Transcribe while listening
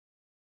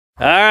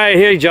All right,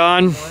 hey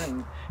John. Good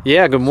morning.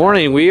 Yeah, good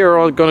morning. We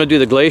are going to do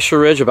the Glacier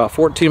Ridge, about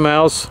 14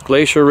 miles,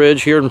 Glacier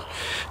Ridge here in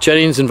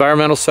Jennings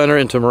Environmental Center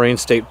into Moraine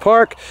State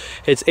Park.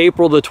 It's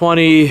April the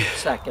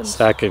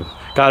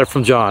 22nd. Got it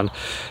from John.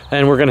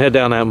 And we're going to head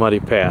down that muddy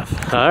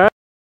path. All right.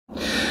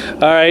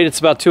 All right, it's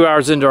about 2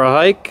 hours into our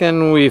hike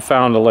and we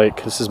found a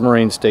lake. This is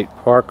Moraine State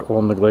Park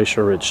on the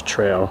Glacier Ridge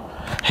Trail.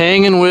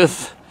 Hanging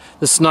with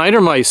the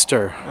Snider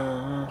Meister.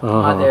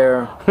 Hi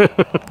there.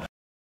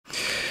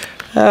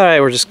 All right,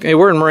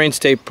 we're in Moraine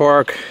State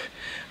Park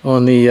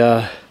on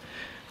the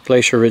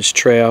Glacier Ridge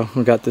Trail.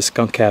 We've got this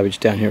skunk cabbage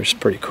down here. It's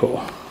pretty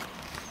cool.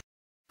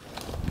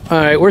 All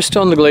right, we're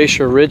still on the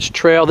Glacier Ridge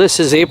Trail. This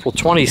is April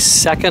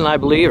 22nd, I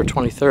believe, or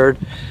 23rd,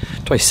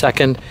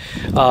 22nd.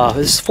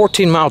 This is a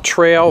 14-mile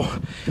trail.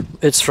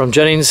 It's from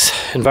Jennings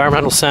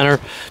Environmental Center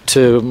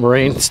to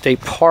Moraine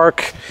State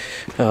Park.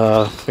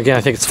 Again,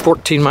 I think it's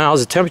 14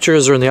 miles. The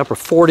temperatures are in the upper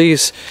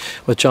 40s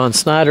with John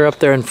Snider up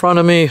there in front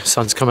of me.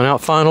 Sun's coming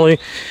out finally.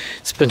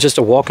 It's been just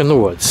a walk in the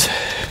woods.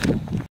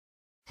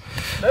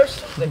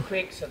 Most of the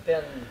creeks have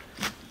been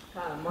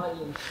kind of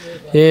muddy and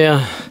smooth.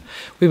 Yeah,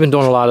 we've been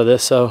doing a lot of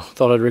this, so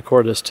thought I'd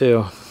record this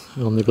too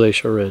on the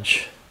Glacier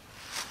Ridge.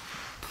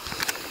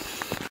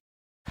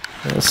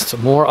 There's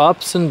some more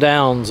ups and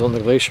downs on the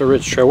Glacier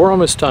Ridge Trail. We're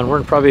almost done. We're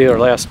in probably our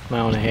last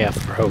mile and a half,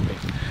 we're hoping.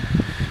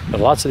 But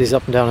lots of these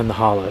up and down in the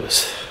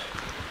hollows.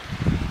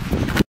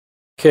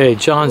 Okay,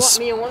 John's...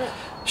 You want me in one?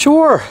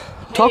 Sure.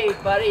 Talk. Hey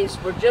buddies,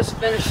 we're just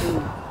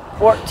finishing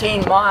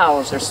 14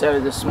 miles or so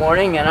this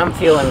morning and I'm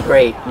feeling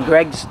great. And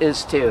Greg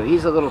is too.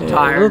 He's a little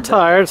tired. A little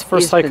tired. It's the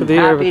first hike of the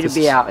year. Happy to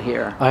be out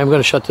here. I'm going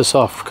to shut this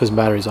off because the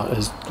battery's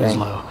is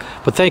low.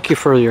 But thank you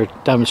for your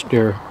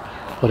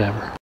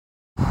whatever.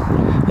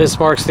 This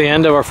marks the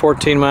end of our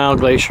 14-mile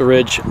Glacier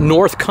Ridge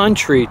North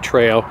Country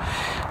Trail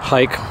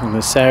hike on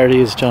this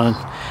Saturday as John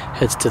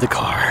heads to the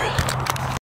car.